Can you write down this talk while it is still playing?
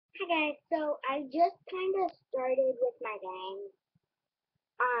guys, so I just kind of started with my bangs.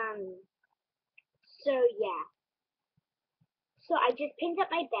 So yeah. So I just pinned up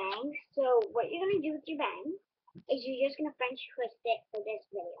my bangs. So what you're gonna do with your bangs is you're just gonna French twist it for this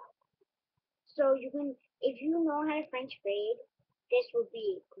video. So you can, if you know how to French braid, this would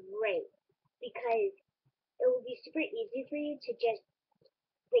be great because it will be super easy for you to just,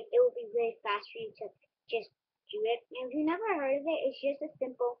 like, it will be really fast for you to just do it. And if you never heard of it, it's just a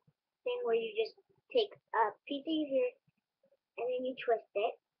simple thing where you just take a piece of your hair and then you twist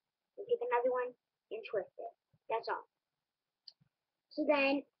it, and take another one and twist it. That's all. So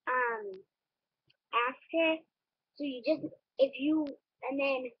then, after, so you just, if you, and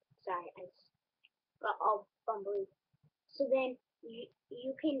then, sorry, I got all bumbly. So then,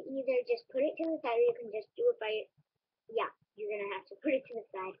 you can either just put it to the side or you can just do it by, yeah, you're gonna have to put it to the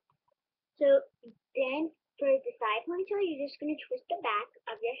side. So then, for the side ponytail, you're just gonna twist the back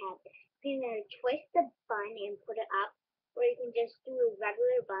of your head. You're gonna twist the bun and put it up, or you can just do a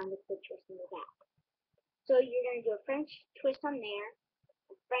regular bun with the twist in the back. So you're gonna do a French twist on there,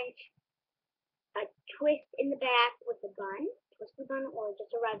 a twist in the back with the bun, twist the bun, or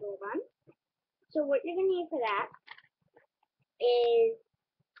just a regular bun. So what you're gonna need for that is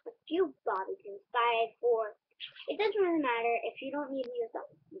a few bobby pins, 5, 4. It doesn't really matter if you don't need to use them.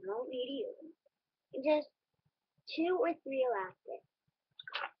 You don't need to use them. Just 2 or 3 elastics.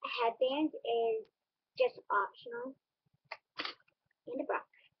 A headband is just optional, and a brush.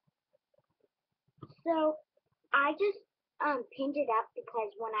 So I just pinned it up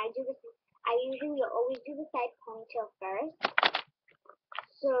because when I do this, I usually always do the side ponytail first.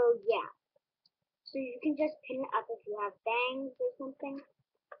 So yeah. So you can just pin it up if you have bangs or something.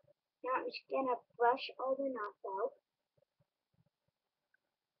 Now I'm just gonna brush all the knots out.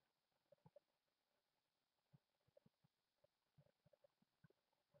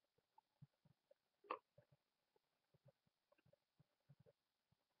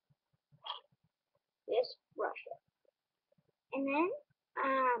 Just brush it. And then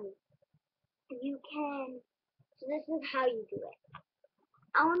you can, so this is how you do it.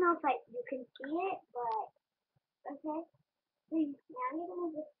 I don't know if you can see it, but okay. So now you're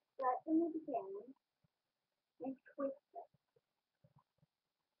gonna just start from the beginning and twist it.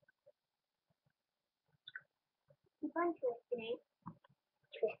 Keep on twisting it.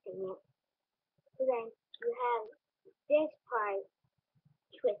 So then you have this part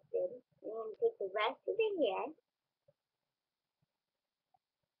twisted. You're gonna take the rest of the hair.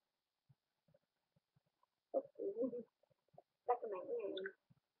 Oopsie, stuck in my earring.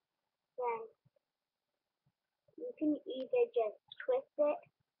 Then you can either just twist it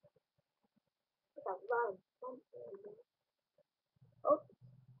with a lot of something. Oh,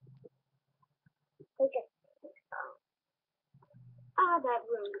 take it. That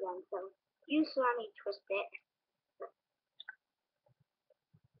ruined again. So you saw me twist it.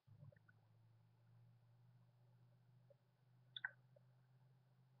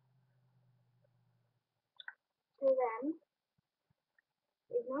 So then,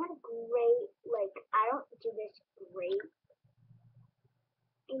 it's not great. Like, I don't do this great.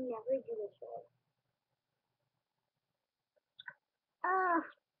 I never do this right.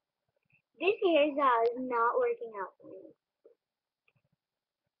 This hairstyle is not working out for me.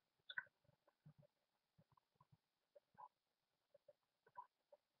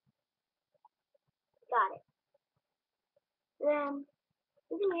 Got it. Then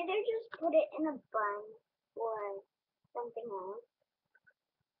you can either just put it in a bun or something else.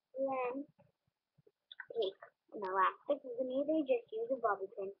 Then take an elastic. You can either just use a bobby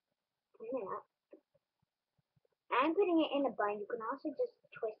pin, pin it up. I'm putting it in a bun. You can also just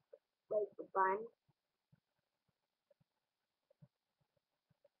twist like the bun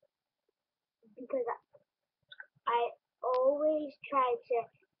because I always try to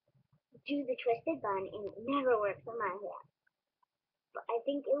do the twisted bun and it never works on my hair. But I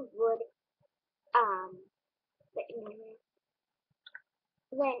think it would. But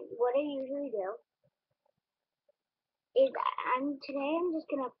then what I usually do is today I'm just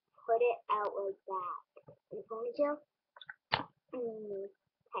gonna put it out like that in a ponytail and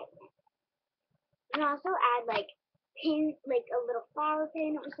tighten it. You can also add like a little flower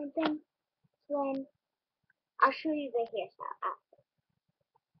pin or something. So then I'll show you the hairstyle after.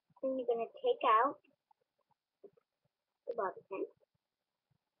 Then you're gonna take out the bobby pin.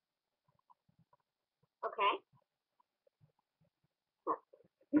 Okay.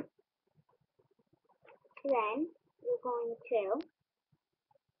 Then you're going to.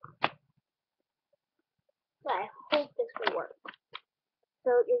 So I hope this will work. So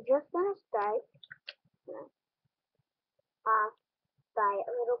you're just gonna start off by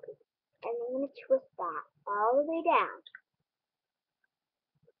a little piece. And I'm going to twist that all the way down.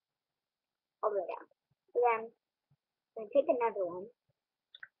 All the way down. So then I'm going to take another one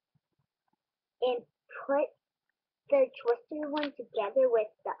and put the twisted one together with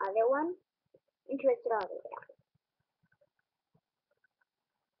the other one and twist it all the way down.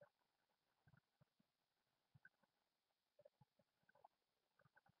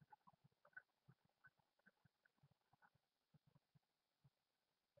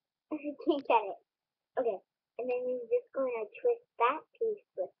 I can't get it. Okay, and then you're just going to twist that piece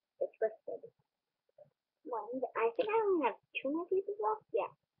with the twisted one. I think I only have 2 more pieces left. Yeah,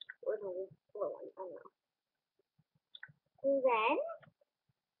 or maybe 4 ones. I don't know. So then,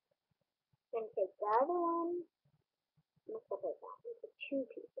 I'm going to take the other one and separate that into 2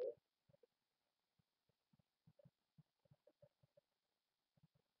 pieces.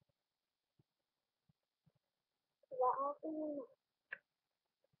 Is that all for you?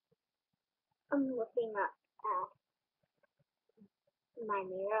 I'm looking up at my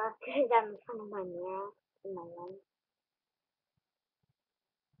mirror because I'm in front of my mirror in my room.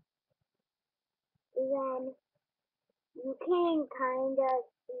 Then you can kind of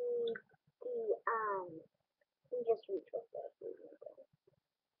see you just retwist it.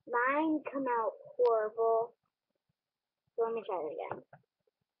 Mine come out horrible. So let me try it again.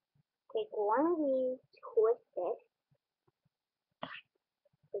 Take one of these, twist it.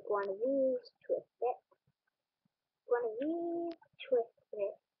 Take one of these, twist it. One of these, twist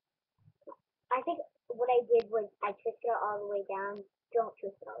it. I think what I did was I twisted it all the way down. Don't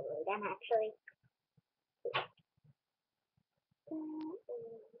twist it all the way down, actually.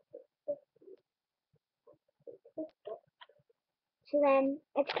 So then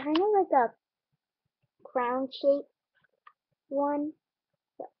it's kind of like a crown shape one.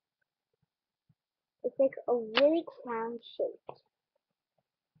 It's like a really crown shape.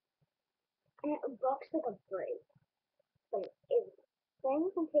 And it looks like a braid, but it isn't. Then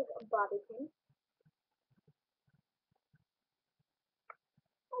you can take a bobby pin.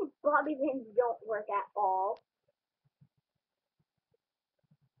 Oh, bobby pins don't work at all.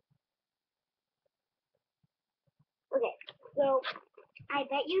 Okay, so I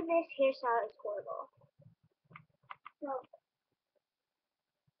bet you this hairstyle is horrible. So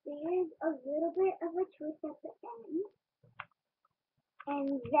there's a little bit of a twist at the end,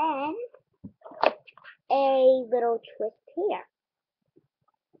 and then a little twist here.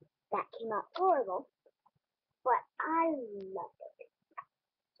 That came out horrible, but I love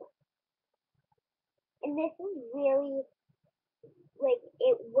it. And this is really, like,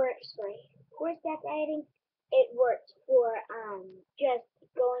 it works for horseback riding. It works for just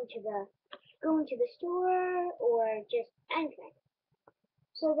going to the store or just anything.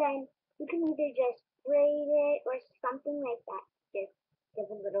 So then you can either just braid it or something like that. Just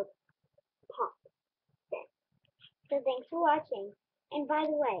give a little pop there. So thanks for watching. And by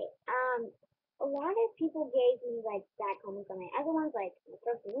the way, a lot of people gave me like bad comments on my other ones, like the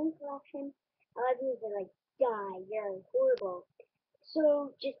First Room collection. A lot of people are like, "Die, you're horrible."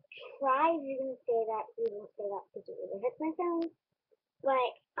 So just try if you're gonna say that, please don't say that because it really hurts my feelings.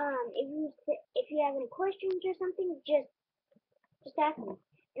 But if you have any questions or something, just ask me,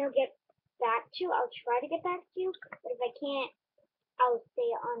 and I'll get back to you. I'll try to get back to you, but if I can't, I'll say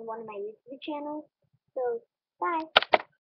it on one of my YouTube channels. So bye.